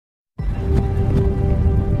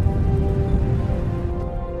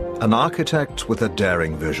An architect with a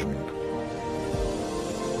daring vision.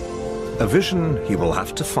 A vision he will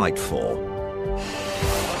have to fight for.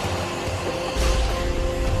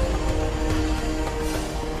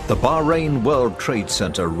 The Bahrain World Trade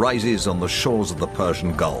Center rises on the shores of the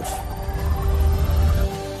Persian Gulf.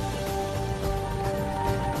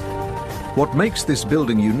 What makes this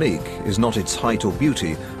building unique is not its height or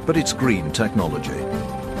beauty, but its green technology.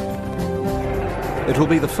 It will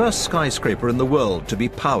be the first skyscraper in the world to be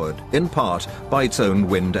powered, in part, by its own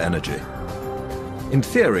wind energy. In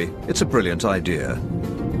theory, it's a brilliant idea,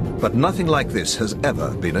 but nothing like this has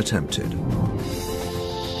ever been attempted.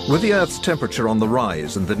 With the Earth's temperature on the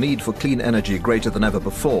rise and the need for clean energy greater than ever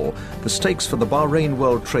before, the stakes for the Bahrain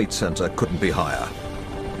World Trade Center couldn't be higher.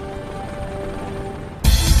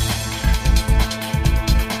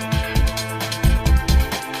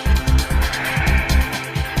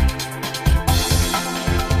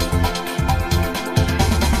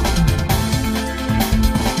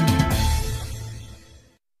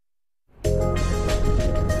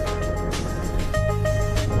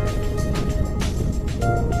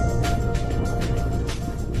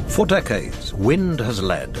 For decades, wind has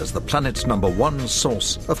led as the planet's #1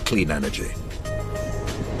 source of clean energy.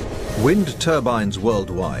 Wind turbines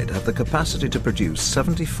worldwide have the capacity to produce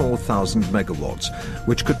 74,000 megawatts,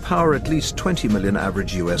 which could power at least 20 million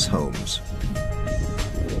average US homes.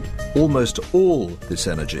 Almost all this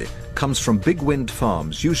energy comes from big wind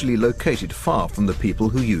farms, usually located far from the people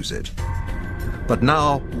who use it. But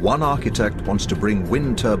now, one architect wants to bring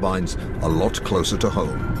wind turbines a lot closer to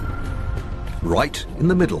home. Right in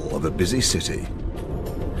the middle of a busy city,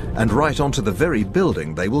 and right onto the very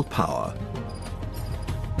building they will power.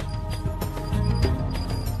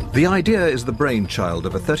 The idea is the brainchild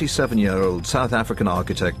of a 37-year-old South African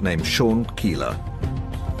architect named Sean Keeler.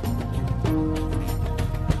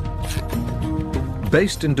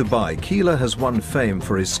 Based in Dubai, Keeler has won fame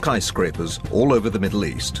for his skyscrapers all over the Middle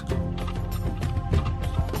East.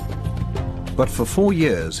 But for 4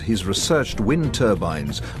 years, he's researched wind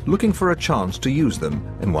turbines, looking for a chance to use them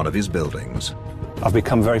in one of his buildings. I've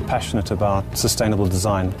become very passionate about sustainable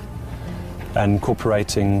design and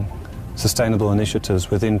incorporating sustainable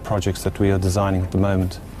initiatives within projects that we are designing at the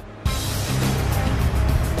moment.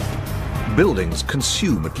 Buildings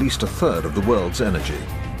consume at least a third of the world's energy.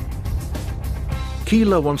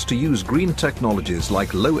 Keeler wants to use green technologies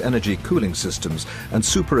like low-energy cooling systems and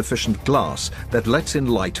super-efficient glass that lets in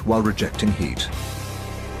light while rejecting heat.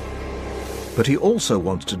 But he also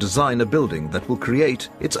wants to design a building that will create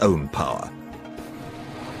its own power.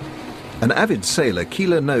 An avid sailor,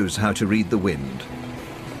 Keeler knows how to read the wind.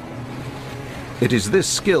 It is this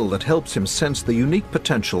skill that helps him sense the unique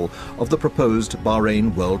potential of the proposed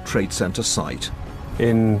Bahrain World Trade Center site.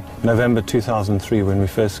 In November 2003, when we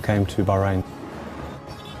first came to Bahrain,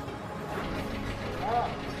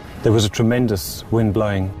 there was a tremendous wind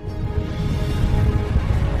blowing.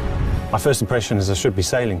 My first impression is I should be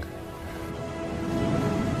sailing.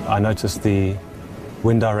 I noticed the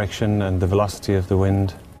wind direction and the velocity of the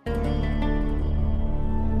wind.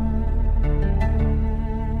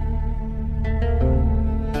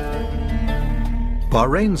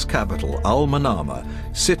 Bahrain's capital, Al Manama,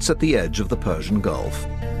 sits at the edge of the Persian Gulf.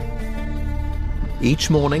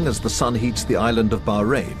 Each morning as the sun heats the island of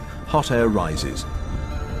Bahrain, hot air rises.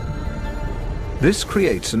 This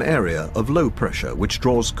creates an area of low pressure which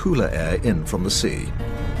draws cooler air in from the sea.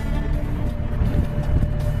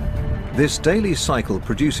 This daily cycle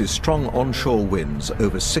produces strong onshore winds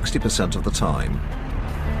over 60% of the time.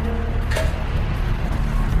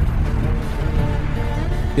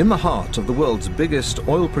 In the heart of the world's biggest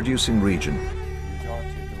oil-producing region,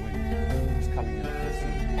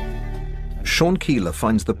 Sean Keeler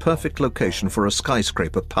finds the perfect location for a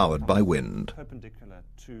skyscraper powered by wind.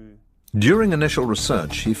 During initial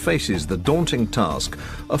research, he faces the daunting task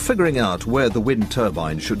of figuring out where the wind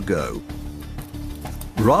turbine should go.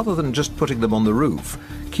 Rather than just putting them on the roof,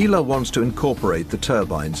 Keeler wants to incorporate the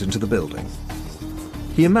turbines into the building.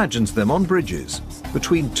 He imagines them on bridges,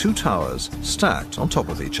 between two towers, stacked on top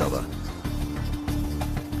of each other.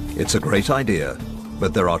 It's a great idea,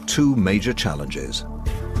 but there are two major challenges.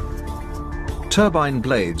 Turbine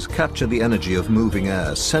blades capture the energy of moving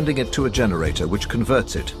air, sending it to a generator which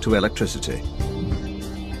converts it to electricity.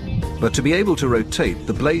 But to be able to rotate,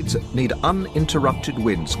 the blades need uninterrupted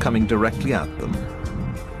winds coming directly at them.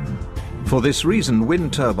 For this reason,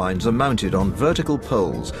 wind turbines are mounted on vertical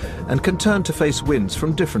poles and can turn to face winds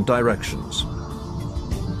from different directions.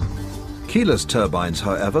 Keeler's turbines,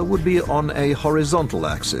 however, would be on a horizontal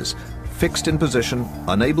axis, fixed in position,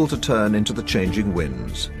 unable to turn into the changing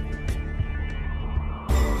winds.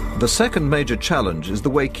 The second major challenge is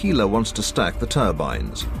the way Keeler wants to stack the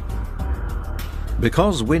turbines.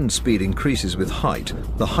 Because wind speed increases with height,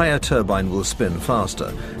 the higher turbine will spin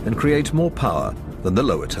faster and create more power than the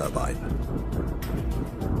lower turbine.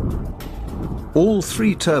 All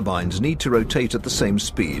three turbines need to rotate at the same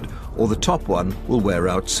speed, or the top one will wear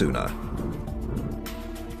out sooner.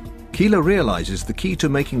 Keeler realizes the key to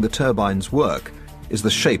making the turbines work is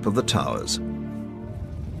the shape of the towers.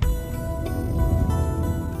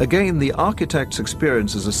 Again, the architect's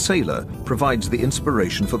experience as a sailor provides the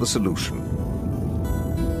inspiration for the solution.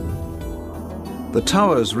 The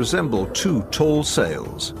towers resemble two tall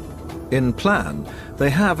sails. In plan, they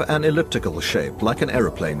have an elliptical shape like an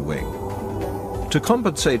aeroplane wing. To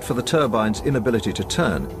compensate for the turbine's inability to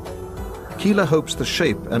turn, Keeler hopes the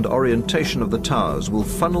shape and orientation of the towers will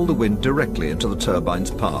funnel the wind directly into the turbine's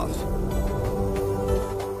path.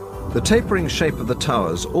 The tapering shape of the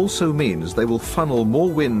towers also means they will funnel more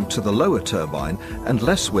wind to the lower turbine and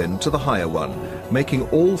less wind to the higher one, making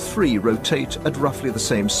all three rotate at roughly the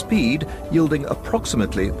same speed, yielding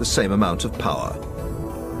approximately the same amount of power.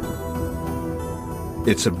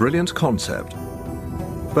 It's a brilliant concept,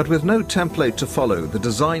 but with no template to follow, the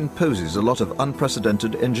design poses a lot of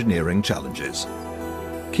unprecedented engineering challenges.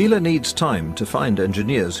 Keeler needs time to find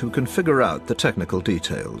engineers who can figure out the technical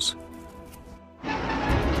details.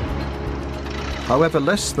 However,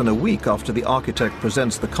 less than a week after the architect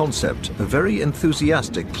presents the concept, a very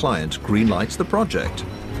enthusiastic client greenlights the project.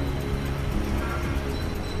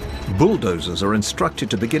 Bulldozers are instructed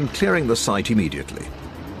to begin clearing the site immediately.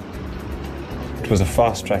 It was a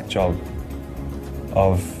fast-track job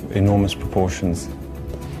of enormous proportions.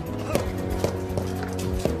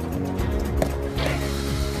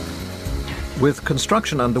 With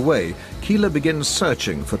construction underway, Keeler begins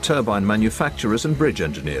searching for turbine manufacturers and bridge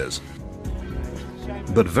engineers.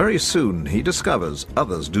 But very soon he discovers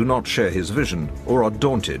others do not share his vision or are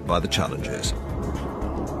daunted by the challenges.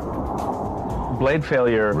 Blade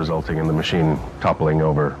failure resulting in the machine toppling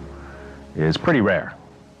over is pretty rare.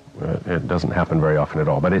 It doesn't happen very often at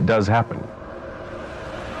all, but it does happen.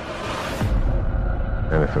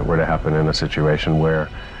 And if it were to happen in a situation where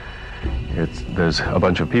there's a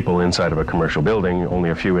bunch of people inside of a commercial building only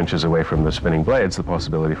a few inches away from the spinning blades, the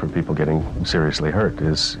possibility for people getting seriously hurt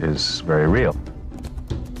is very real.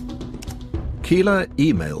 Keeler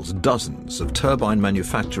emails dozens of turbine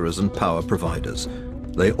manufacturers and power providers.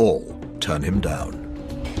 They all turn him down.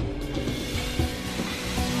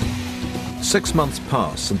 6 months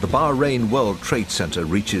pass and the Bahrain World Trade Center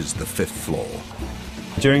reaches the 5th floor.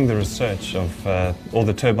 During the research of all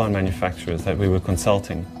the turbine manufacturers that we were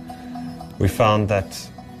consulting, we found that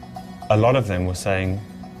a lot of them were saying,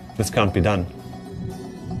 this can't be done.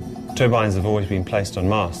 Turbines have always been placed on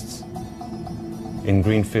masts, in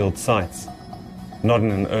greenfield sites, not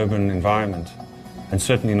in an urban environment, and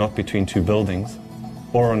certainly not between two buildings,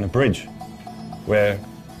 or on a bridge, where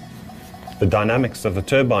the dynamics of the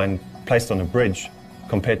turbine placed on a bridge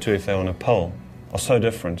compared to if they're on a pole are so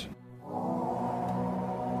different.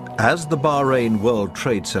 As the Bahrain World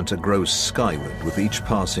Trade Center grows skyward with each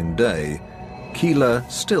passing day, Keeler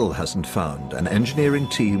still hasn't found an engineering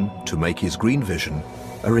team to make his green vision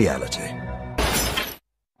a reality.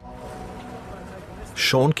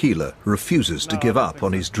 Sean Keeler refuses to give up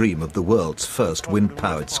on his dream of the world's first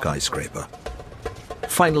wind-powered skyscraper.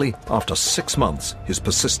 Finally, after 6 months, his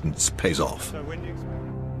persistence pays off.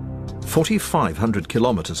 4,500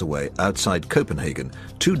 kilometers away outside Copenhagen,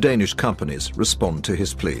 two Danish companies respond to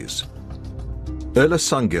his pleas. Ole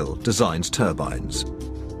Sungil designs turbines.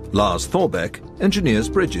 Lars Thorbeck engineers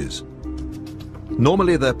bridges.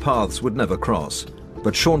 Normally their paths would never cross,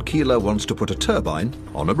 but Sean Keeler wants to put a turbine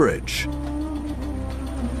on a bridge.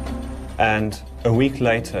 And a week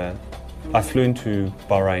later, I flew into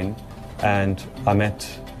Bahrain and I met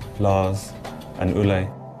Lars and Ole.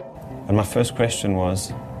 And my first question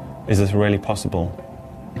was, is this really possible?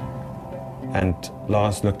 And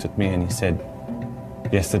Lars looked at me and he said,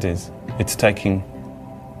 yes, it is. It's taking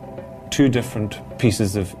two different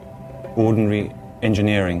pieces of ordinary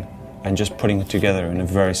engineering and just putting it together in a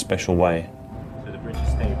very special way. So the bridge is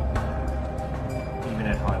stable, even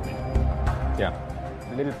at high wind? Yeah.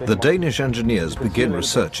 The Danish engineers begin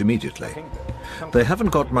research immediately. They haven't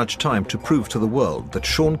got much time to prove to the world that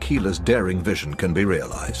Sean Keeler's daring vision can be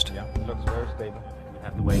realized. Yeah, it looks very stable. We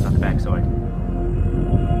have the weight on the backside.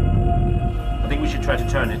 I think we should try to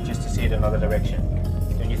turn it just to see it another direction.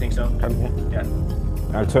 Don't you think so? Yeah.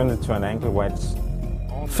 I'll turn it to an angle where it's...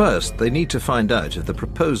 First, they need to find out if the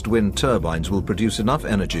proposed wind turbines will produce enough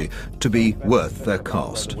energy to be worth their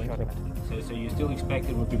cost. So you still expect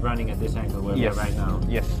it would be running at this angle where we are right now?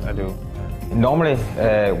 Yes, I do. Normally,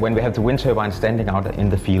 when we have the wind turbine standing out in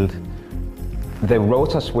the field, the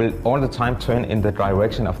rotors will all the time turn in the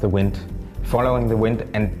direction of the wind, following the wind,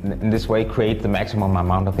 and in this way create the maximum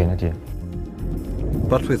amount of energy.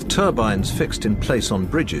 But with turbines fixed in place on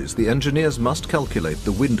bridges, the engineers must calculate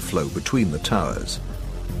the wind flow between the towers.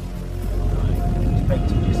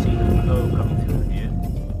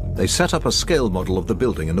 They set up a scale model of the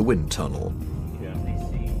building in a wind tunnel.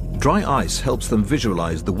 Dry ice helps them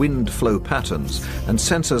visualize the wind flow patterns, and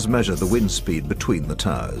sensors measure the wind speed between the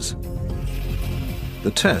towers.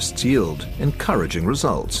 The tests yield encouraging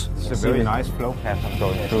results. It's a very nice flow pattern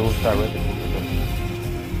going through directly.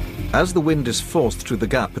 As the wind is forced through the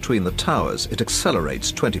gap between the towers, it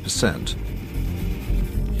accelerates 20%.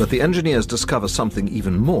 But the engineers discover something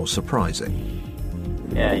even more surprising.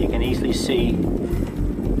 Yeah, you can easily see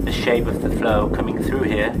the shape of the flow coming through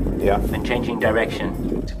here and changing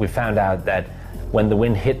direction. We found out that when the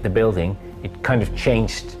wind hit the building, it kind of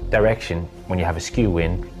changed direction when you have a skew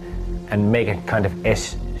wind and make a kind of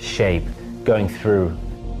S shape going through.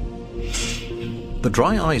 The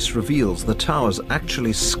dry ice reveals the towers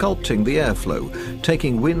actually sculpting the airflow,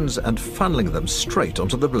 taking winds and funneling them straight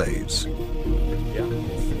onto the blades.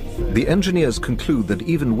 The engineers conclude that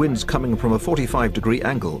even winds coming from a 45-degree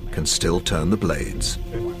angle can still turn the blades.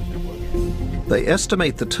 They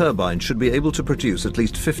estimate the turbine should be able to produce at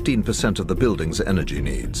least 15% of the building's energy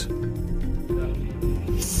needs.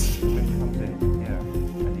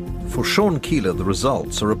 For Sean Keeler, the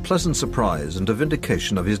results are a pleasant surprise and a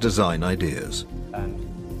vindication of his design ideas.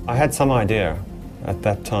 I had some idea at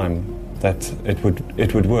that time that it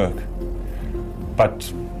would work,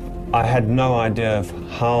 but I had no idea of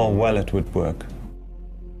how well it would work.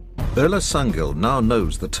 Ola Sangil now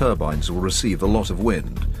knows the turbines will receive a lot of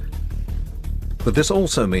wind. But this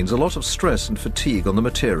also means a lot of stress and fatigue on the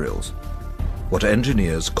materials, what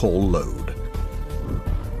engineers call load.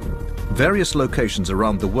 Various locations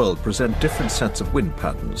around the world present different sets of wind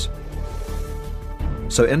patterns.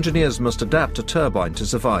 So engineers must adapt a turbine to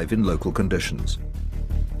survive in local conditions.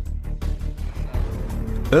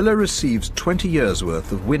 Ola receives 20 years'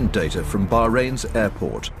 worth of wind data from Bahrain's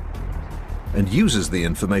airport and uses the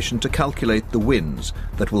information to calculate the winds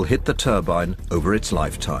that will hit the turbine over its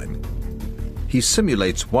lifetime. He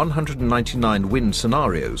simulates 199 wind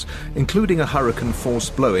scenarios, including a hurricane force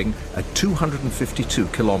blowing at 252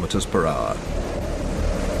 kilometers per hour.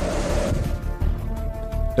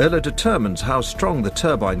 Ola determines how strong the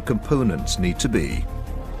turbine components need to be.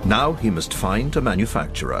 Now he must find a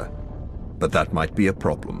manufacturer, but that might be a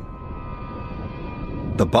problem.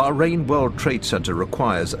 The Bahrain World Trade Center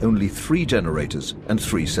requires only 3 generators and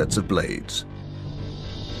 3 sets of blades.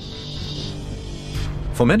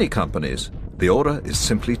 For many companies, the order is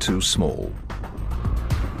simply too small.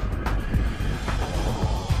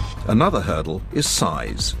 Another hurdle is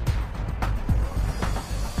size.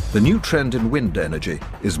 The new trend in wind energy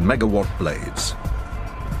is megawatt blades.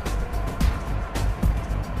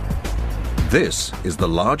 This is the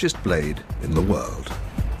largest blade in the world.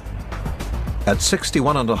 At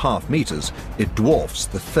 61.5 meters, it dwarfs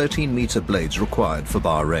the 13-meter blades required for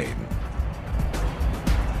Bahrain.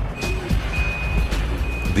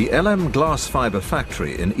 The LM glass fiber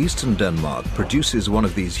factory in eastern Denmark produces one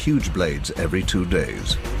of these huge blades every 2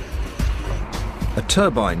 days. A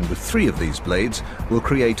turbine with 3 of these blades will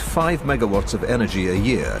create 5 megawatts of energy a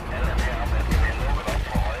year,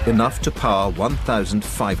 enough to power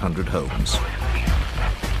 1,500 homes.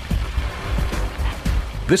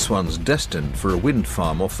 This one's destined for a wind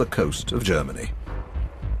farm off the coast of Germany.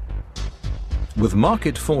 With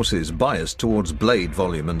market forces biased towards blade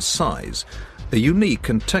volume and size, a unique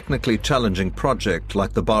and technically challenging project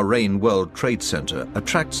like the Bahrain World Trade Center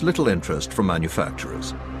attracts little interest from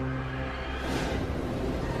manufacturers.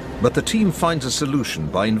 But the team finds a solution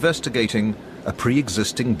by investigating a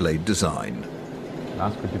pre-existing blade design.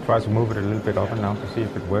 Lars, could you try to move it a little bit up and down to see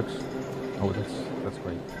if it works? Oh, that's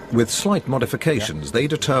great. With slight modifications, they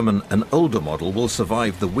determine an older model will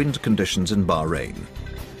survive the wind conditions in Bahrain.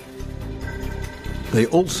 They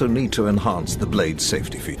also need to enhance the blade's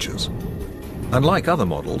safety features. Unlike other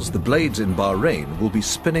models, the blades in Bahrain will be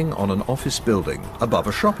spinning on an office building above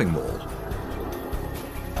a shopping mall.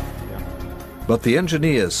 But the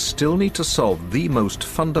engineers still need to solve the most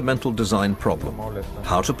fundamental design problem: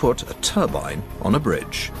 how to put a turbine on a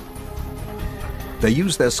bridge. They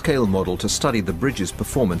use their scale model to study the bridge's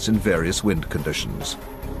performance in various wind conditions.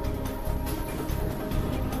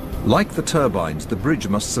 Like the turbines, the bridge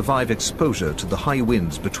must survive exposure to the high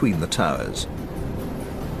winds between the towers.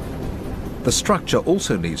 The structure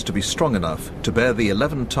also needs to be strong enough to bear the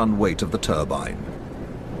 11-ton weight of the turbine.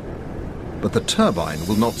 But the turbine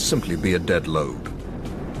will not simply be a dead load.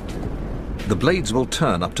 The blades will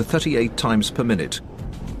turn up to 38 times per minute,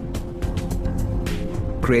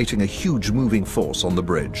 creating a huge moving force on the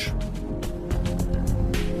bridge.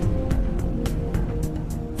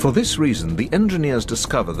 For this reason, the engineers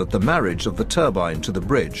discover that the marriage of the turbine to the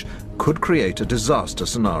bridge could create a disaster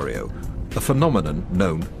scenario, a phenomenon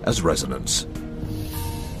known as resonance.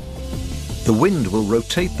 The wind will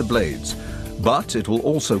rotate the blades, but it will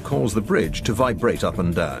also cause the bridge to vibrate up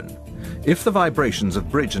and down. If the vibrations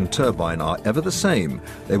of bridge and turbine are ever the same,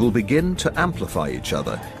 they will begin to amplify each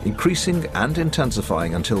other, increasing and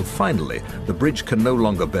intensifying until finally the bridge can no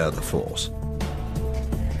longer bear the force.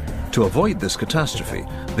 To avoid this catastrophe,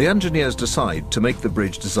 the engineers decide to make the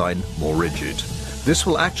bridge design more rigid. This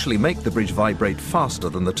will actually make the bridge vibrate faster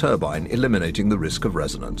than the turbine, eliminating the risk of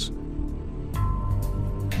resonance.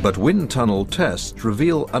 But wind tunnel tests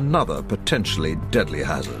reveal another potentially deadly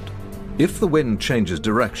hazard. If the wind changes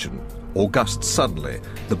direction or gusts suddenly,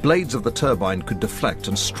 the blades of the turbine could deflect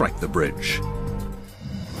and strike the bridge.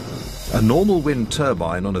 A normal wind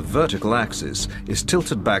turbine on a vertical axis is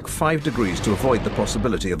tilted back 5 degrees to avoid the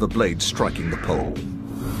possibility of the blade striking the pole.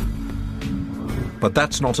 But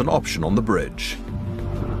that's not an option on the bridge.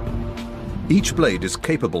 Each blade is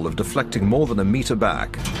capable of deflecting more than a meter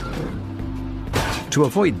back. To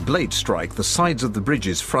avoid blade strike, the sides of the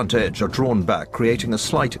bridge's front edge are drawn back, creating a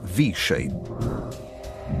slight V shape.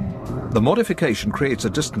 The modification creates a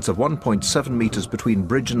distance of 1.7 meters between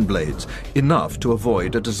bridge and blades, enough to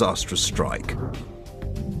avoid a disastrous strike.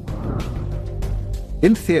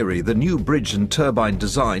 In theory, the new bridge and turbine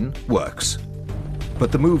design works,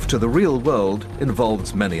 but the move to the real world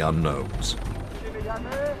involves many unknowns.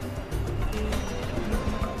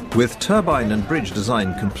 With turbine and bridge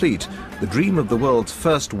design complete, the dream of the world's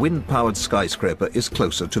first wind-powered skyscraper is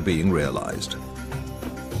closer to being realized.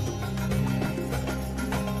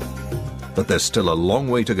 But there's still a long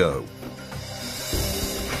way to go.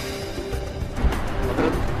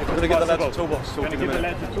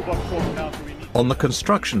 On the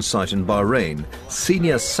construction site in Bahrain,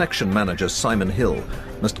 senior section manager Simon Hill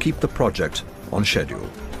must keep the project on schedule.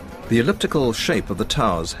 The elliptical shape of the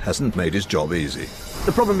towers hasn't made his job easy.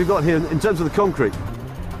 The problem we've got here in terms of the concrete,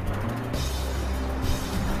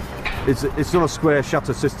 it's not a square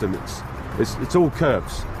shutter system, it's all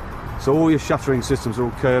curves. So all your shuttering systems are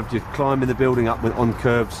all curved. You're climbing the building up on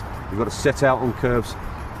curves. You've got to set out on curves.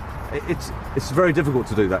 It's very difficult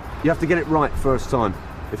to do that. You have to get it right first time.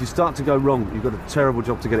 If you start to go wrong, you've got a terrible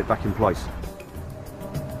job to get it back in place.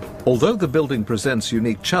 Although the building presents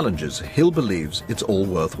unique challenges, Hill believes it's all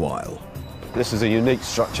worthwhile. This is a unique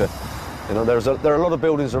structure. You know, there are a lot of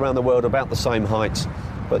buildings around the world about the same height,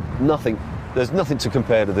 but there's nothing to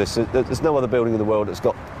compare to this. There's no other building in the world that's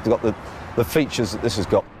got the features that this has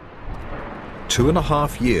got.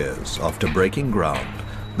 2.5 years after breaking ground,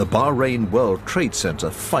 the Bahrain World Trade Center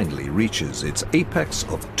finally reaches its apex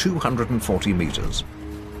of 240 meters.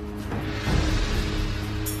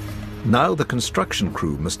 Now the construction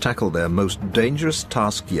crew must tackle their most dangerous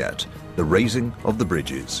task yet, the raising of the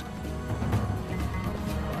bridges.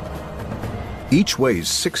 Each weighs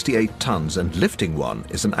 68 tons, and lifting one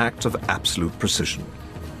is an act of absolute precision.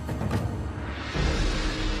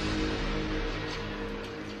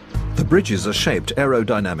 The bridges are shaped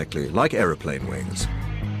aerodynamically, like aeroplane wings.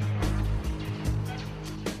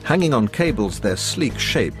 Hanging on cables, their sleek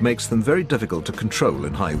shape makes them very difficult to control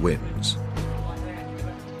in high winds.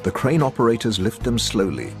 The crane operators lift them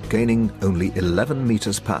slowly, gaining only 11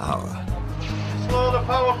 meters per hour. Slow the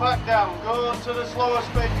power back down, go to the slower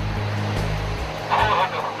speed.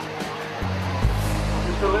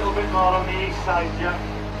 Just a little bit more on the east side, Jack.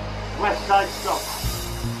 West side stop.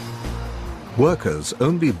 Workers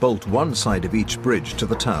only bolt one side of each bridge to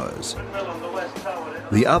the towers.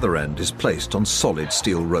 The other end is placed on solid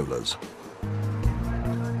steel rollers.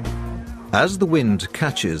 As the wind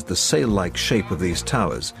catches the sail-like shape of these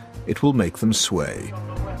towers, it will make them sway.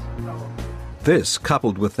 This,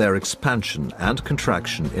 coupled with their expansion and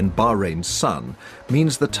contraction in Bahrain's sun,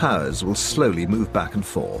 means the towers will slowly move back and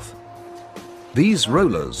forth. These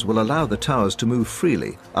rollers will allow the towers to move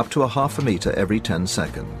freely, up to ½ meter every 10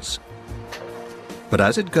 seconds. But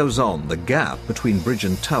as it goes on, the gap between bridge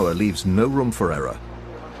and tower leaves no room for error.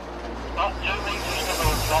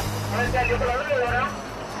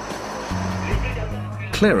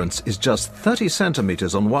 Clearance is just 30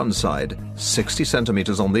 centimeters on one side, 60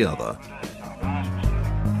 centimeters on the other.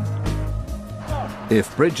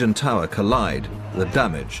 If bridge and tower collide, the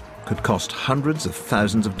damage could cost hundreds of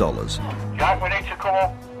thousands of dollars. Jack, we need to come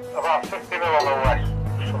up about 50 mil on the west,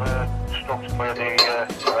 so the stuff's clear the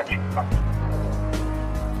direction.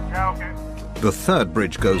 Yeah, okay. The third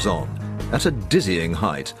bridge goes on at a dizzying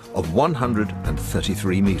height of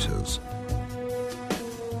 133 meters.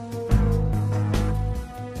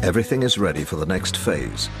 Everything is ready for the next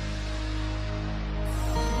phase.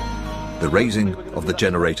 The raising of the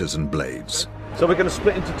generators and blades. So we're going to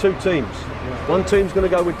split into two teams. One team's going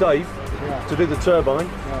to go with Dave to do the turbine,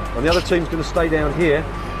 and the other team's going to stay down here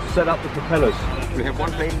to set up the propellers. We have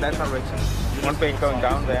one plane in that direction, one plane going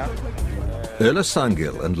down there. Ola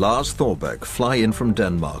Sangil and Lars Thorberg fly in from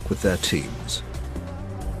Denmark with their teams.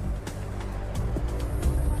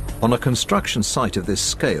 On a construction site of this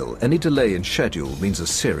scale, any delay in schedule means a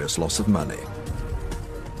serious loss of money.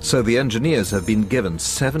 So the engineers have been given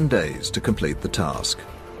 7 days to complete the task.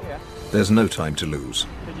 There's no time to lose.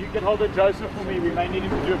 Can you get hold of Joseph for me? We may need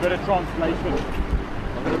him to do a bit of translation.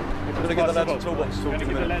 I'm going to get the lads at toolbox to talk in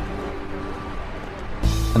a minute.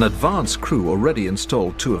 An advanced crew already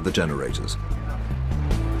installed 2 of the generators.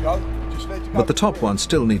 But the top one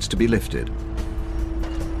still needs to be lifted.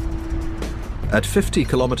 At 50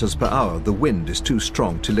 kilometers per hour, the wind is too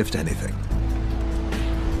strong to lift anything.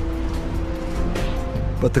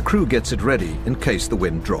 But the crew gets it ready in case the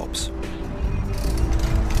wind drops.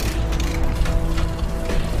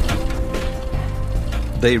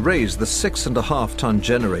 They raise the 6.5-ton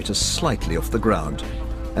generator slightly off the ground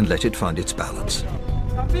and let it find its balance.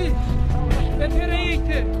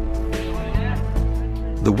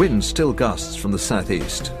 The wind still gusts from the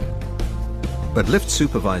southeast, but lift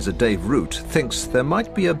supervisor Dave Root thinks there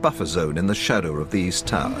might be a buffer zone in the shadow of the east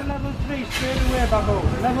tower. Level 3 straight away,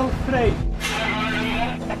 Bago. Level 3.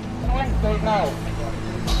 Now.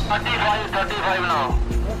 35 now.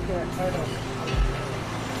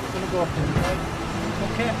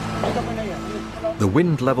 Okay, I know. The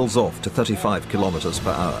wind levels off to 35 kilometers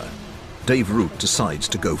per hour. Dave Root decides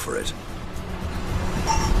to go for it.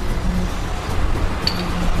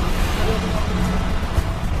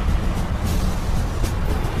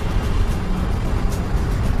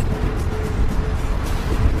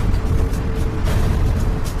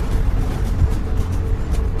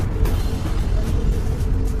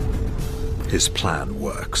 His plan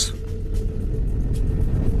works.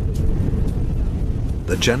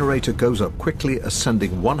 The generator goes up quickly,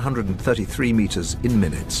 ascending 133 meters in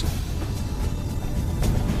minutes.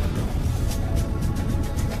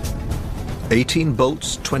 18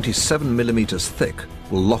 bolts, 27 millimeters thick,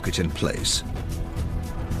 will lock it in place.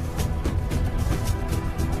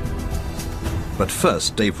 But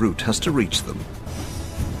first, Dave Root has to reach them.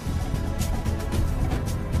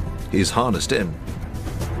 He's harnessed in,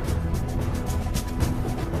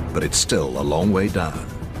 but it's still a long way down.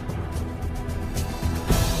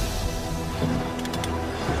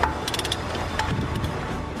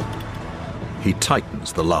 He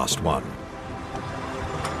tightens the last one.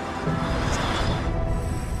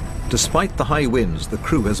 Despite the high winds, the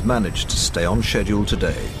crew has managed to stay on schedule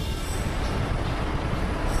today.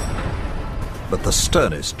 But the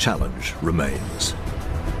sternest challenge remains.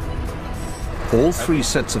 All 3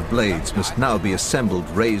 sets of blades must now be assembled,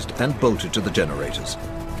 raised and bolted to the generators.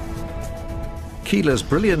 Keeler's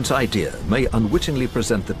brilliant idea may unwittingly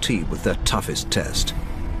present the team with their toughest test.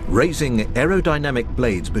 Raising aerodynamic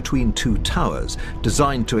blades between 2 towers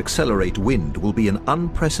designed to accelerate wind will be an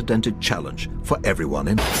unprecedented challenge for everyone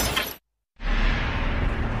involved.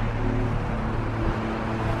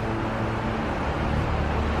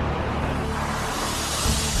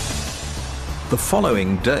 The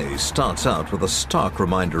following day starts out with a stark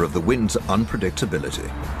reminder of the wind's unpredictability. We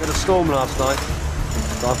had a storm last night,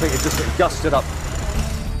 so I think it just gusted up.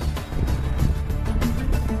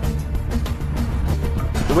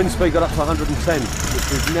 The wind speed got up to 110, which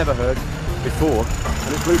we've never heard before,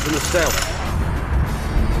 and it blew from the south.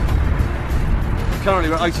 Currently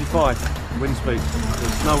we're at 85 wind speed.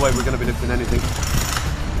 There's no way we're going to be lifting anything.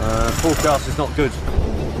 Forecast is not good.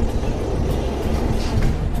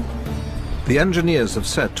 The engineers have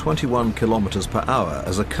set 21 kilometers per hour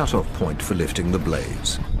as a cut-off point for lifting the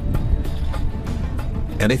blades.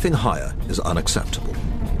 Anything higher is unacceptable.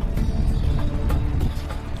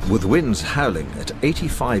 With winds howling at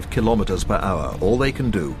 85 kilometers per hour, all they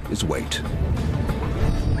can do is wait.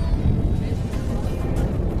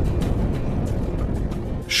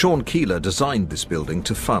 Sean Keeler designed this building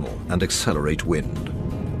to funnel and accelerate wind.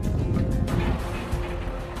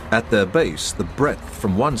 At their base, the breadth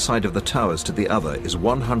from one side of the towers to the other is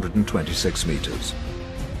 126 meters.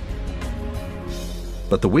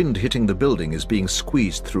 But the wind hitting the building is being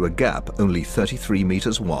squeezed through a gap only 33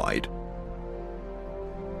 meters wide.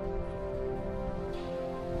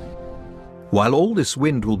 While all this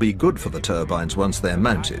wind will be good for the turbines once they're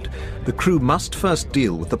mounted, the crew must first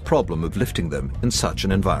deal with the problem of lifting them in such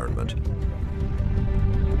an environment.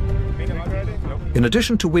 In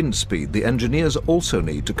addition to wind speed, the engineers also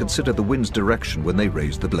need to consider the wind's direction when they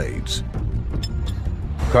raise the blades.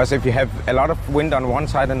 Because if you have a lot of wind on one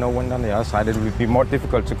side and no wind on the other side, it will be more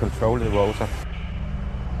difficult to control the rotor.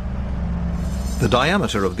 The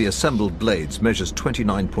diameter of the assembled blades measures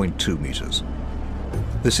 29.2 meters.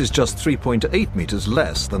 This is just 3.8 meters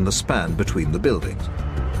less than the span between the buildings.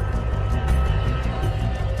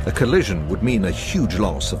 A collision would mean a huge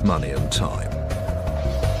loss of money and time.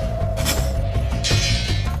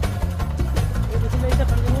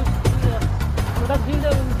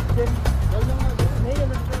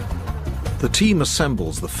 The team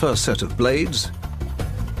assembles the first set of blades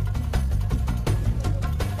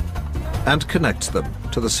and connects them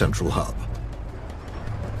to the central hub.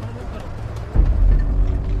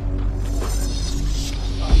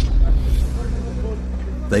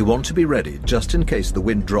 They want to be ready just in case the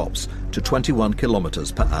wind drops to 21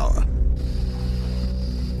 kilometers per hour.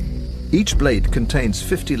 Each blade contains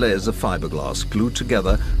 50 layers of fiberglass glued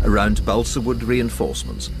together around balsa wood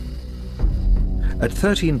reinforcements. At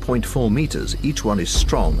 13.4 meters, each one is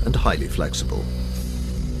strong and highly flexible.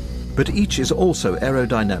 But each is also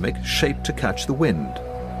aerodynamic, shaped to catch the wind.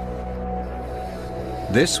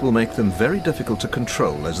 This will make them very difficult to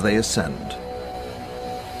control as they ascend.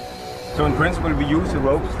 So in principle, we use the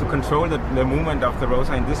ropes to control the movement of the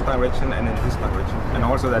rotor in this direction and in this direction, and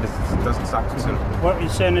also that it doesn't start to tilt. What you're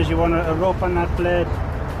saying is you want a rope on that blade,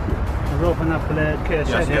 a rope on that blade. Okay,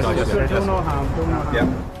 yes, do no harm, do no harm.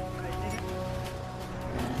 Yeah.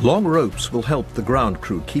 Long ropes will help the ground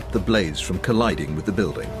crew keep the blades from colliding with the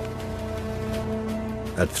building.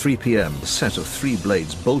 At 3 p.m., the set of 3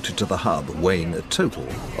 blades bolted to the hub, weighing a total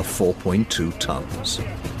of 4.2 tons.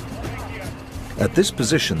 At this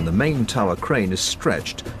position, the main tower crane is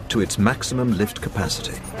stretched to its maximum lift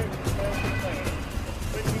capacity.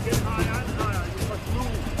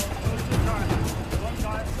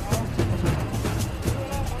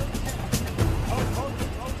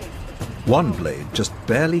 One blade just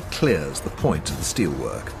barely clears the point of the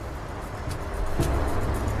steelwork.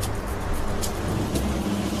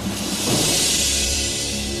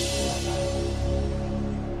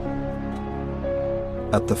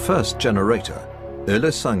 At the first generator,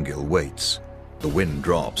 Öle Sangil waits. The wind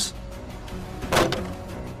drops.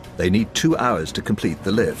 They need 2 hours to complete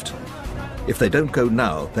the lift. If they don't go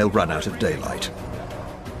now, they'll run out of daylight.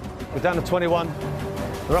 We're down to 21.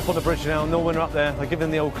 We're up on the bridge now. Norman are up there. They're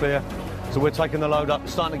giving the all clear. So we're taking the load up.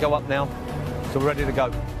 It's starting to go up now. So we're ready to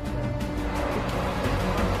go.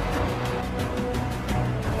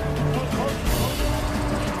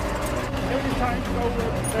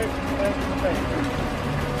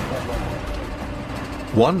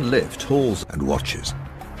 One lift hauls and watches.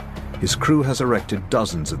 His crew has erected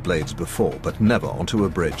dozens of blades before, but never onto a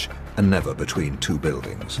bridge and never between 2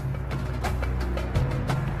 buildings.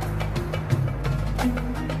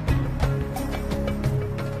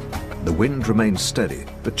 The wind remains steady,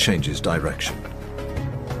 but changes direction.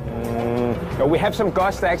 We have some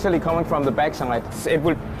gust actually coming from the backside. It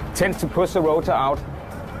will tend to push the rotor out,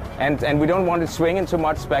 and we don't want it swinging too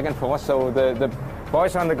much back and forth, so the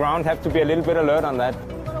boys on the ground have to be a little bit alert on that.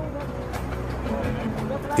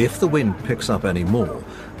 If the wind picks up any more,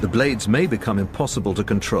 the blades may become impossible to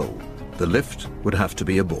control. The lift would have to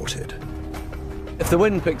be aborted. If the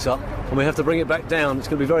wind picks up and we have to bring it back down, it's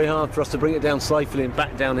going to be very hard for us to bring it down safely and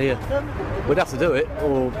back down here. We'd have to do it,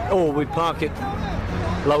 or we'd park it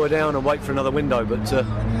lower down and wait for another window, but I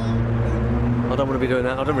don't want to be doing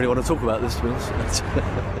that. I don't really want to talk about this, to be honest.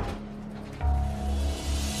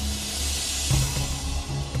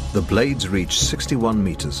 The blades reach 61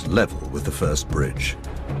 meters level with the first bridge.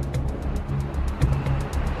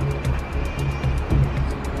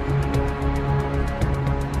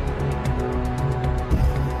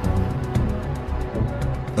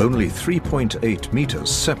 Only 3.8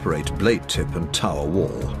 meters separate blade tip and tower wall.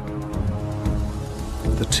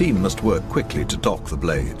 The team must work quickly to dock the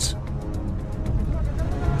blades.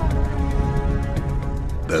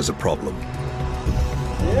 There's a problem.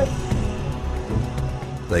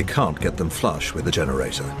 They can't get them flush with the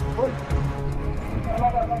generator.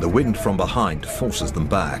 The wind from behind forces them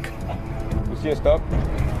back. You see a stop?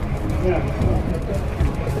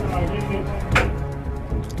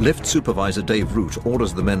 Lift supervisor Dave Root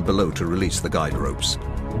orders the men below to release the guide ropes.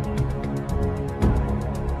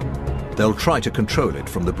 They'll try to control it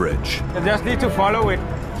from the bridge. They just need to follow it.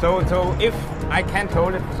 So if I can't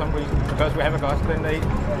hold it for some reason, because we have a gust, then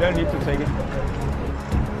they'll need to take it.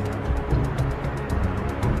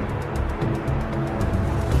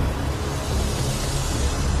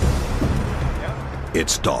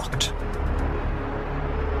 It's docked.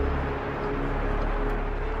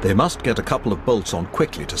 They must get a couple of bolts on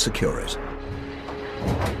quickly to secure it.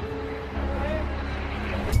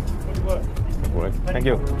 Thank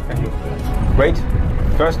you. Thank you. Great.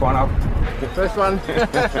 First one up. The first one.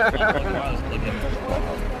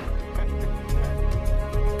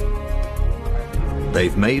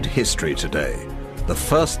 They've made history today. The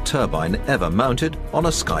first turbine ever mounted on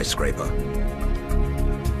a skyscraper.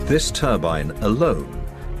 This turbine alone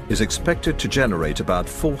is expected to generate about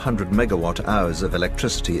 400 megawatt hours of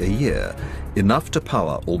electricity a year, enough to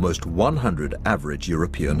power almost 100 average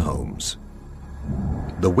European homes.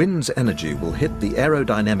 The wind's energy will hit the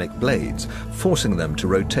aerodynamic blades, forcing them to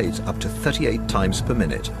rotate up to 38 times per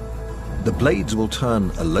minute. The blades will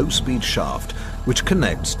turn a low-speed shaft, which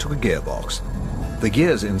connects to a gearbox. The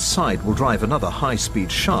gears inside will drive another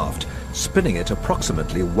high-speed shaft, spinning it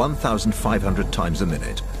approximately 1,500 times a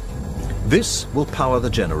minute. This will power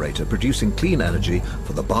the generator, producing clean energy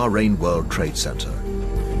for the Bahrain World Trade Center.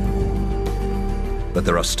 But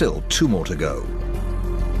there are still 2 more to go.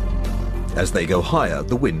 As they go higher,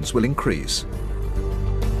 the winds will increase.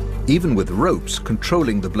 Even with ropes,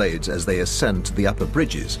 controlling the blades as they ascend to the upper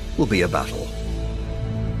bridges will be a battle.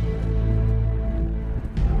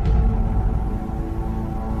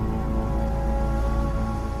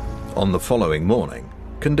 On the following morning,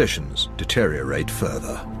 conditions deteriorate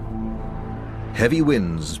further. Heavy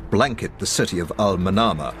winds blanket the city of Al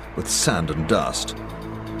Manama with sand and dust.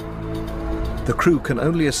 The crew can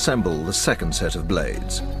only assemble the second set of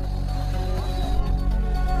blades.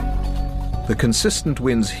 The consistent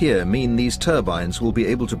winds here mean these turbines will be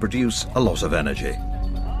able to produce a lot of energy.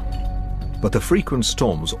 But the frequent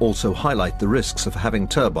storms also highlight the risks of having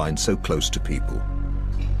turbines so close to people.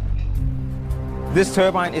 This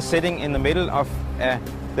turbine is sitting in the middle of,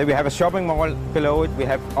 we have a shopping mall below it, we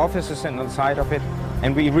have offices on the side of it,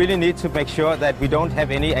 and we really need to make sure that we don't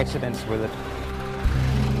have any accidents with it.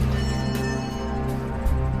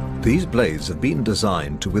 These blades have been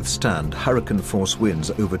designed to withstand hurricane-force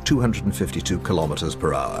winds over 252 kilometers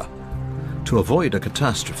per hour. To avoid a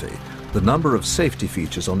catastrophe, the number of safety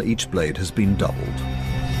features on each blade has been doubled.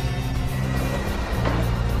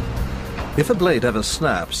 If a blade ever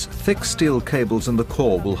snaps, thick steel cables in the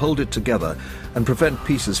core will hold it together and prevent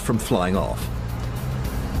pieces from flying off.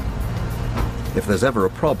 If there's ever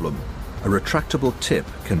a problem, a retractable tip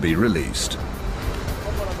can be released.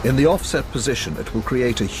 In the offset position, it will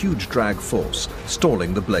create a huge drag force,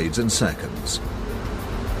 stalling the blades in seconds.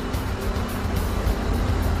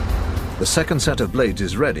 The second set of blades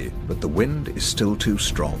is ready, but the wind is still too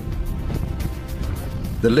strong.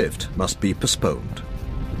 The lift must be postponed.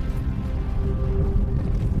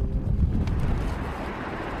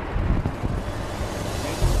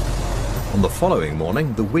 On the following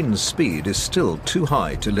morning, the wind speed is still too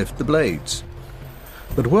high to lift the blades.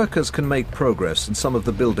 But workers can make progress in some of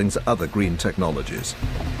the building's other green technologies.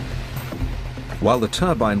 While the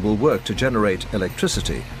turbine will work to generate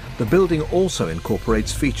electricity, the building also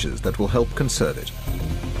incorporates features that will help conserve it.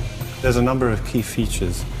 There's a number of key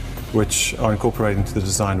features which are incorporated into the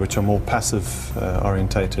design, which are more passive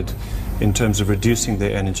orientated in terms of reducing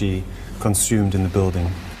the energy consumed in the building.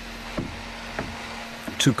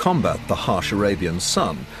 To combat the harsh Arabian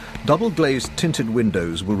sun, double-glazed tinted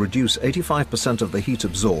windows will reduce 85% of the heat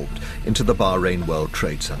absorbed into the Bahrain World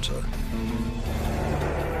Trade Center.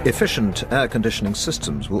 Efficient air conditioning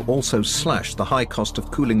systems will also slash the high cost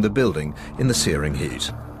of cooling the building in the searing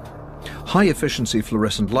heat. High-efficiency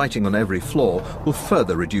fluorescent lighting on every floor will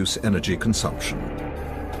further reduce energy consumption.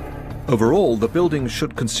 Overall, the building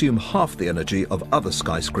should consume half the energy of other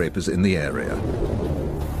skyscrapers in the area.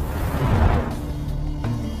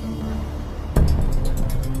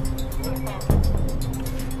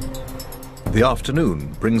 The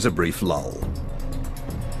afternoon brings a brief lull.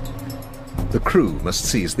 The crew must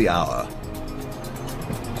seize the hour.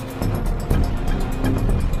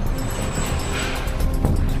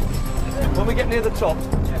 When we get near the top,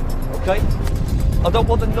 okay, I don't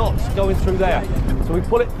want the knots going through there. So we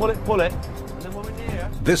pull it, and then when we're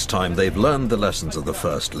near... This time they've learned the lessons of the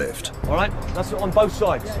first lift. All right, that's on both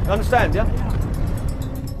sides. You understand, yeah?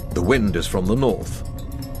 The wind is from the north.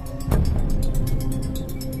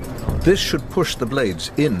 This should push the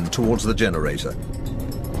blades in towards the generator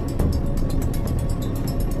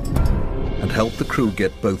and help the crew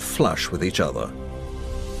get both flush with each other.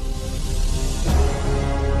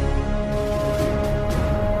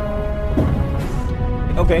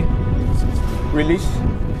 Okay, release.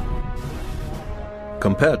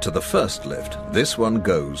 Compared to the first lift, this one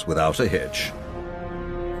goes without a hitch.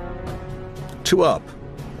 2 up,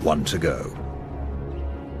 1 to go.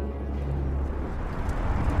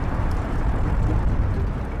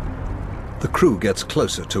 The crew gets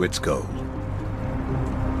closer to its goal.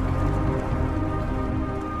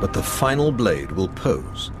 But the final blade will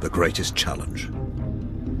pose the greatest challenge.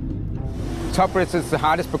 Top bridge is the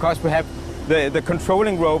hardest because we have the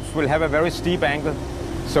controlling ropes will have a very steep angle,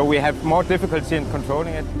 so we have more difficulty in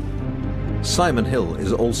controlling it. Simon Hill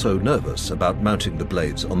is also nervous about mounting the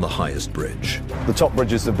blades on the highest bridge. The top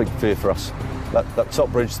bridge is the big fear for us. That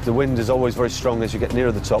top bridge, the wind is always very strong as you get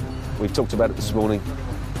nearer the top. We've talked about it this morning,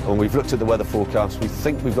 and we've looked at the weather forecast. We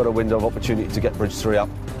think we've got a window of opportunity to get Bridge 3 up.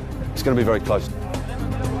 It's going to be very close.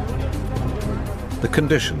 The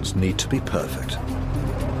conditions need to be perfect.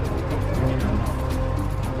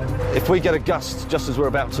 If we get a gust just as we're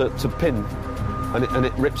about to pin, and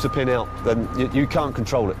it rips the pin out, then you can't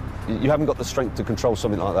control it. You haven't got the strength to control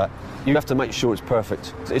something like that. You have to make sure it's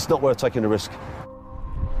perfect. It's not worth taking a risk.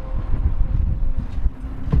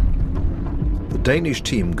 The Danish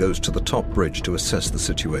team goes to the top bridge to assess the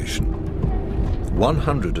situation.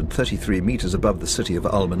 133 meters above the city of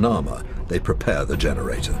Al Manama, they prepare the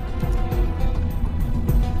generator.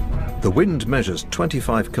 The wind measures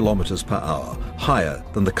 25 kilometers per hour, higher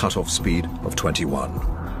than the cut-off speed of 21.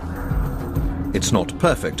 It's not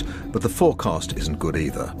perfect, but the forecast isn't good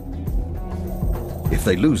either. If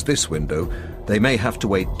they lose this window, they may have to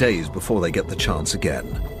wait days before they get the chance again.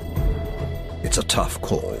 It's a tough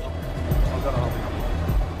call.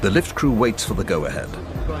 The lift crew waits for the go-ahead.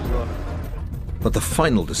 But the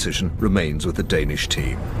final decision remains with the Danish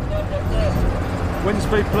team. Wind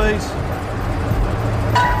speed, please.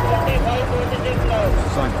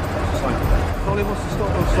 Same. Ollie wants to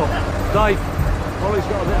stop or stop. Dave, Ollie's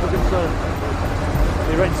got a bit of a concern.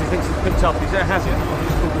 He reckons he thinks it's picked up. He has it.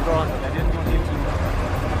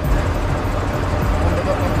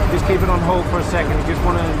 Just keep it on hold for a second. You just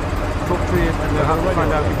want to talk to it and we'll have to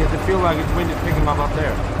find out because they feel like its wind is picking up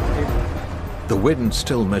there. The wind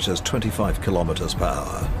still measures 25 kilometers per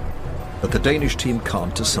hour, but the Danish team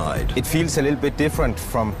can't decide. It feels a little bit different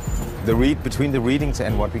from the between the readings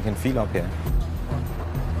and what we can feel up here.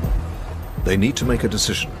 They need to make a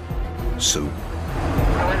decision soon.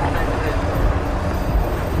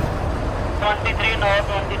 23 north,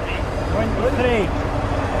 23.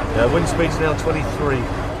 Yeah, wind speed's now 23.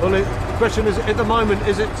 Well, the question is, at the moment,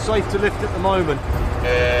 is it safe to lift at the moment?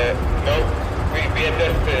 No, we are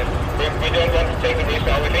just, we don't want to take a risk.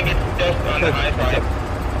 We think it's just on the high side.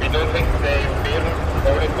 We don't think they will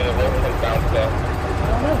hold it with a rope from downstairs.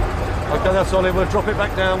 Okay, that's Ollie. We'll drop it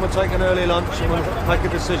back down. We'll take an early lunch and we'll make a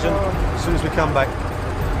decision as soon as we come back.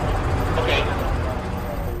 Okay.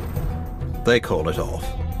 They call it off.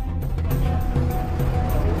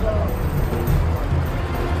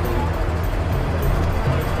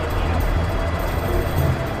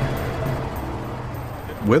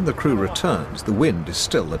 When the crew returns, the wind is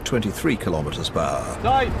still at 23 kilometers per hour.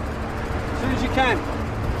 Dave, as soon as you can.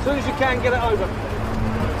 As soon as you can, get it over.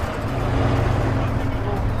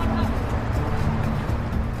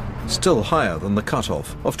 Still higher than the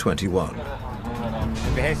cutoff of 21.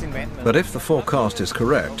 But if the forecast is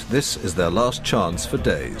correct, this is their last chance for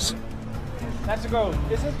days. That's a go,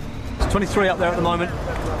 is it? It's 23 up there at the moment.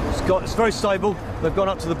 It's very stable. They've gone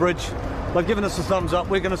up to the bridge. They've given us a thumbs up.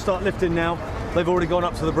 We're going to start lifting now. They've already gone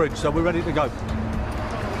up to the bridge, so we're ready to go.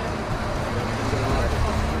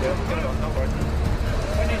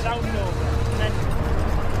 When he's outdoors, then...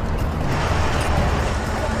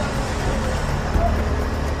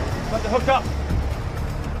 Take the hook up.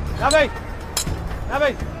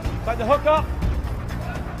 Navi, take the hook up.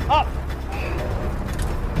 Up.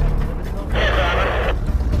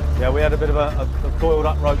 Yeah, we had a bit of a coiled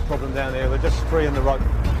up rope problem down here. We're just freeing the rope.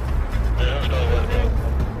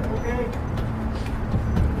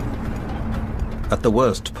 At the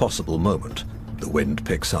worst possible moment, the wind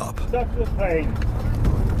picks up. That's the thing.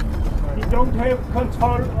 You don't have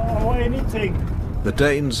control or anything. The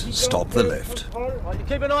Danes stop the lift. Right, you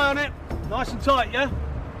keep an eye on it. Nice and tight, yeah?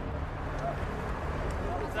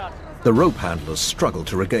 The rope handlers struggle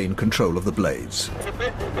to regain control of the blades.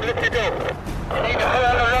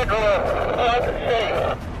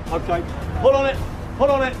 Okay, pull on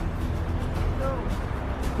it.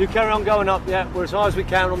 You carry on going up, yeah? We're as high as we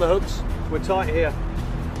can on the hooks. We're tight here.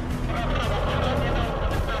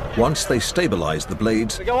 Once they stabilize the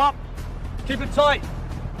blades, So go up. Keep it tight.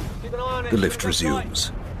 Keep an eye on it. the lift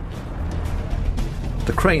resumes.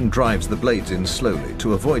 The crane drives the blades in slowly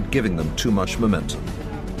to avoid giving them too much momentum.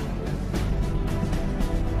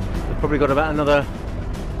 We've probably got about another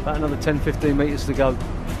 10-15 metres to go.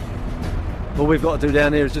 All we've got to do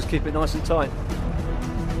down here is just keep it nice and tight.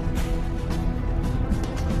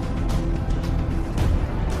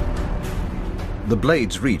 The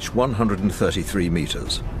blades reach 133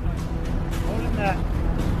 meters.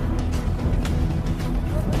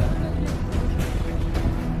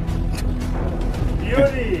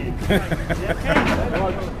 Beauty!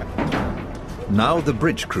 Now the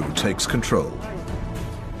bridge crew takes control.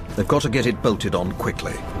 They've got to get it bolted on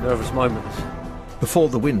quickly. Nervous moments. Before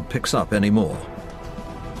the wind picks up any more.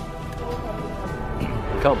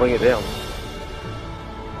 Can't bring it down.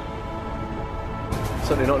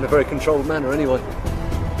 Certainly not in a very controlled manner anyway.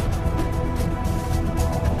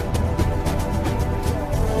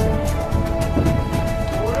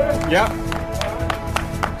 Yeah.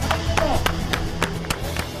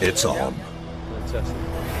 It's on. Fantastic.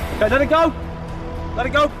 Okay, let it go. Let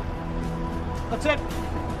it go. That's it.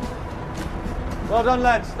 Well done,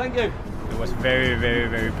 lads. Thank you. It was very, very,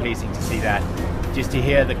 very pleasing to see that. Just to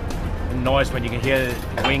hear the noise when you can hear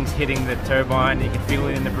the wings hitting the turbine, you can feel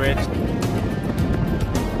it in the bridge.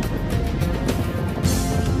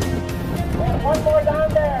 One more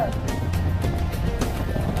down there.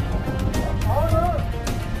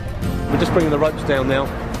 We're just bringing the ropes down now.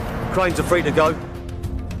 Cranes are free to go.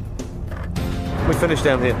 We finished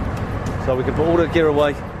down here. So we can put all the gear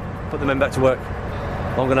away, put the men back to work.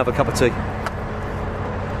 I'm going to have a cup of tea.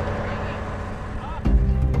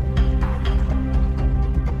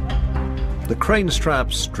 The crane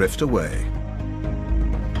straps drift away.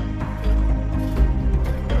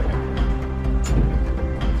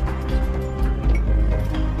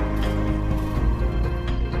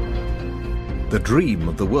 The dream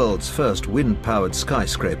of the world's first wind-powered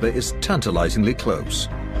skyscraper is tantalizingly close.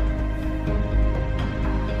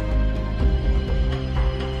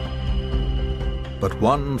 But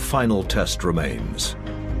one final test remains.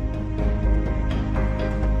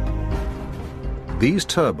 These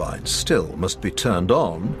turbines still must be turned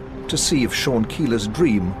on to see if Sean Keeler's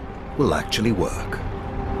dream will actually work.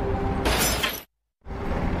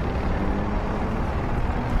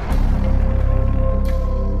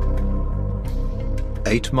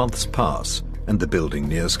 Eight months pass and the building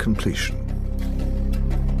nears completion.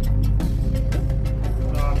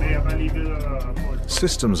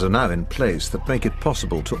 Systems are now in place that make it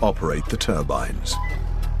possible to operate the turbines.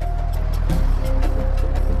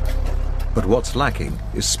 But what's lacking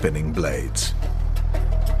is spinning blades.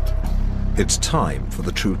 It's time for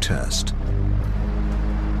the true test.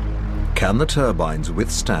 Can the turbines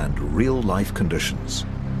withstand real-life conditions?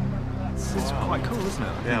 It's quite cool, isn't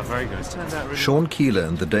it? Yeah, very good. Sean Keeler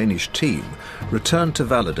and the Danish team return to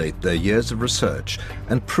validate their years of research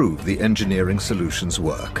and prove the engineering solutions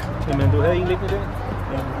work.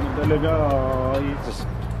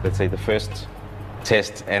 Let's say the first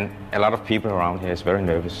test, and a lot of people around here is very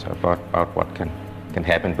nervous about what can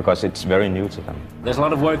happen because it's very new to them. There's a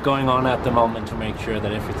lot of work going on at the moment to make sure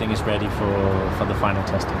that everything is ready for the final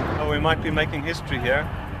testing. Oh, we might be making history here.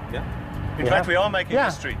 Yeah. In fact, we are making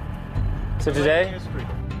history. So today?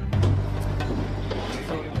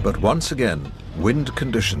 But once again, wind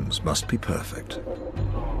conditions must be perfect.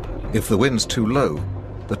 If the wind's too low,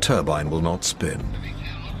 the turbine will not spin.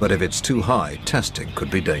 But if it's too high, testing could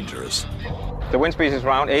be dangerous. The wind speed is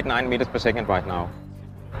around 8-9 meters per second right now.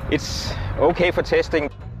 It's okay for testing.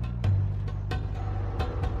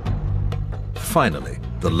 Finally,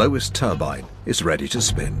 the lowest turbine is ready to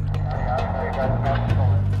spin.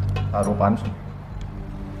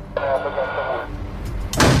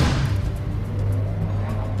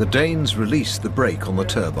 The Danes release the brake on the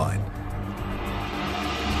turbine.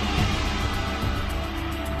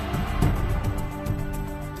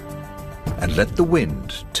 And let the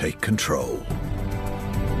wind take control.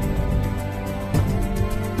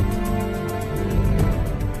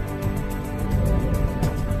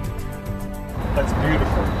 That's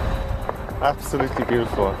beautiful. Absolutely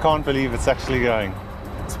beautiful. I can't believe it's actually going.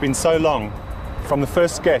 It's been so long. From the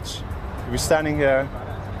first sketch, we were standing here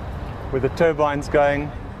with the turbines going.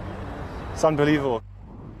 It's unbelievable.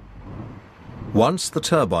 Once the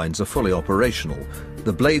turbines are fully operational,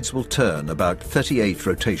 the blades will turn about 38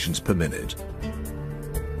 rotations per minute.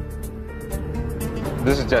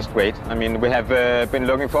 This is just great. I mean, we have been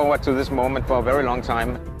looking forward to this moment for a very long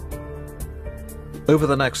time. Over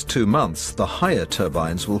the next 2 months, the higher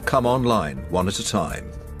turbines will come online one at a time.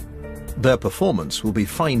 Their performance will be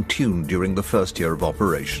fine-tuned during the first year of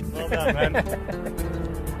operation. Well done, man.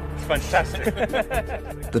 It's fantastic.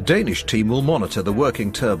 The Danish team will monitor the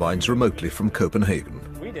working turbines remotely from Copenhagen.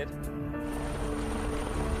 We did.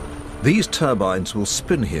 These turbines will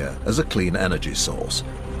spin here as a clean energy source,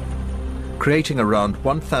 creating around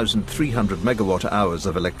 1,300 megawatt-hours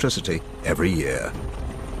of electricity every year.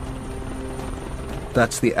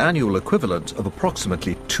 That's the annual equivalent of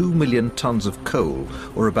approximately 2 million tons of coal,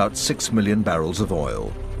 or about 6 million barrels of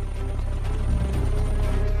oil.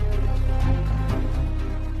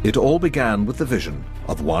 It all began with the vision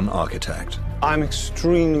of one architect. I'm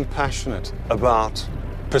extremely passionate about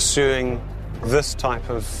pursuing this type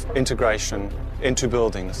of integration into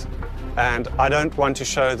buildings. And I don't want to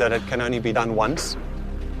show that it can only be done once.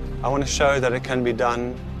 I want to show that it can be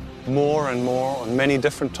done more and more on many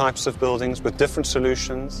different types of buildings with different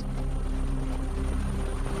solutions.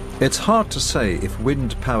 It's hard to say if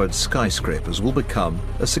wind-powered skyscrapers will become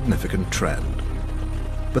a significant trend.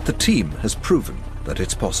 But the team has proven that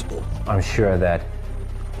it's possible. I'm sure that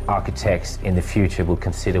architects in the future will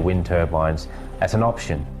consider wind turbines as an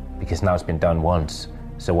option, because now it's been done once,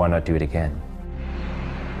 so why not do it again?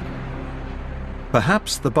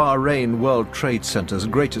 Perhaps the Bahrain World Trade Center's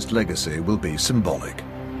greatest legacy will be symbolic.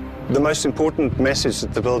 The most important message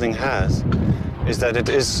that the building has is that it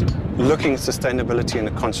is looking at sustainability in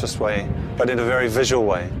a conscious way, but in a very visual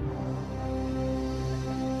way.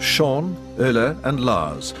 Sean, Ola and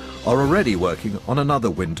Lars are already working on another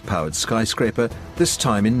wind-powered skyscraper, this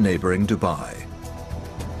time in neighboring Dubai.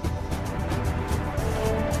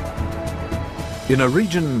 In a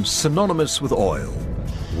region synonymous with oil,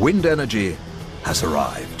 wind energy has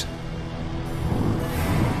arrived.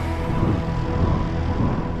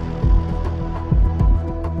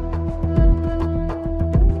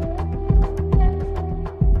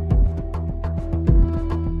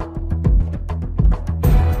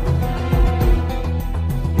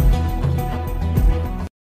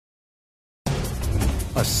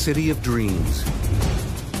 A city of dreams.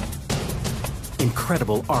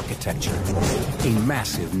 Incredible architecture. A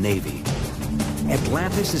massive navy.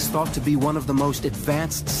 Atlantis is thought to be one of the most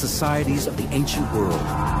advanced societies of the ancient world.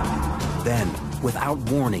 Then, without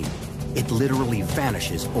warning, it literally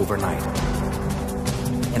vanishes overnight.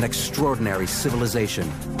 An extraordinary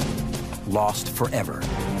civilization, lost forever.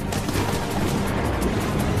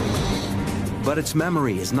 But its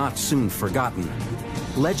memory is not soon forgotten.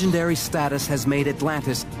 Legendary status has made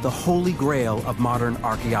Atlantis the holy grail of modern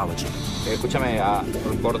archaeology. Escúchame,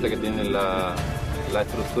 reporte que tiene la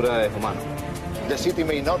estructura es humana. The city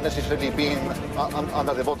may not necessarily be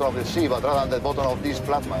under the bottom of the sea, but rather on the bottom of this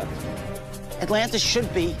flatland. Atlantis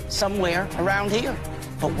should be somewhere around here,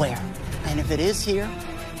 but where? And if it is here,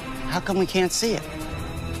 how come we can't see it?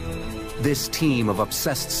 This team of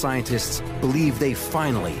obsessed scientists believe they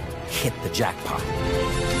finally hit the jackpot.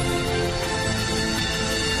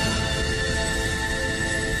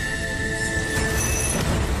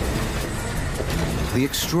 The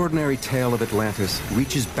extraordinary tale of Atlantis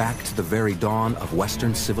reaches back to the very dawn of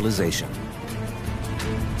Western civilization.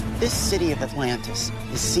 This city of Atlantis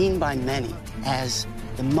is seen by many as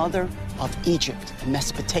the mother of Egypt and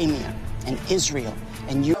Mesopotamia and Israel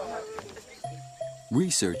and Europe.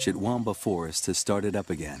 Research at Wamba Forest has started up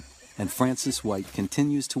again, and Frances White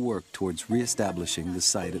continues to work towards re-establishing the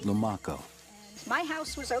site at Lumaco. My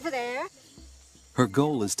house was over there. Her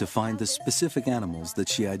goal is to find the specific animals that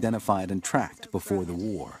she identified and tracked before the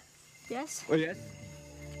war. Yes? Oh, yes.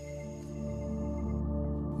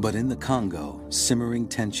 But in the Congo, simmering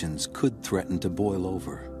tensions could threaten to boil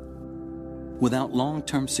over. Without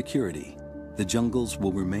long-term security, the jungles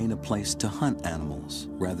will remain a place to hunt animals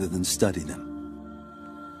rather than study them.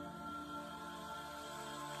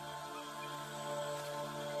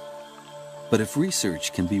 But if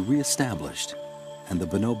research can be re-established and the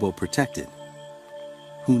bonobo protected,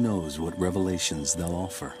 who knows what revelations they'll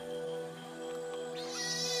offer.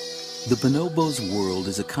 The bonobo's world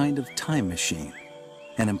is a kind of time machine,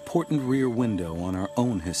 an important rear window on our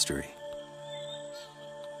own history.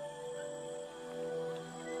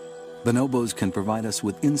 Bonobos can provide us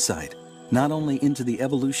with insight not only into the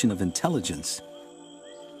evolution of intelligence,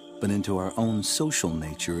 but into our own social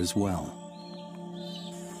nature as well.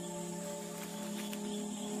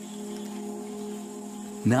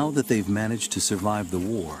 Now that they've managed to survive the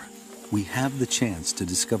war, we have the chance to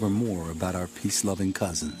discover more about our peace-loving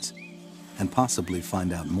cousins and possibly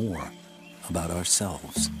find out more about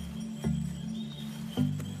ourselves.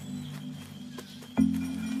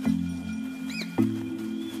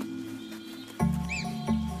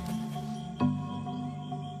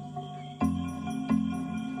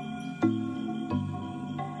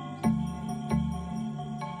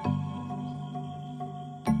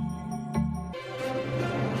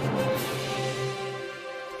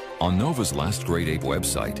 On Nova's last Great Ape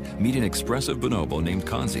website, meet an expressive bonobo named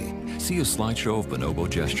Kanzi. See a slideshow of bonobo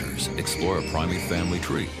gestures, explore a primate family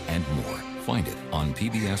tree, and more. Find it on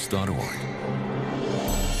pbs.org.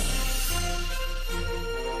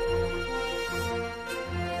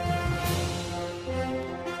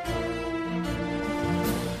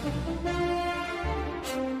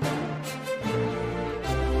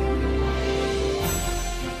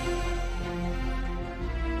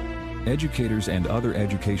 Educators and other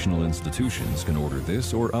educational institutions can order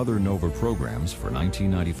this or other NOVA programs for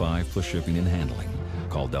 $19.95 plus shipping and handling.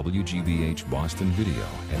 Call WGBH Boston Video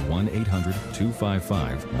at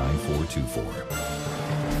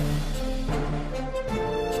 1-800-255-9424.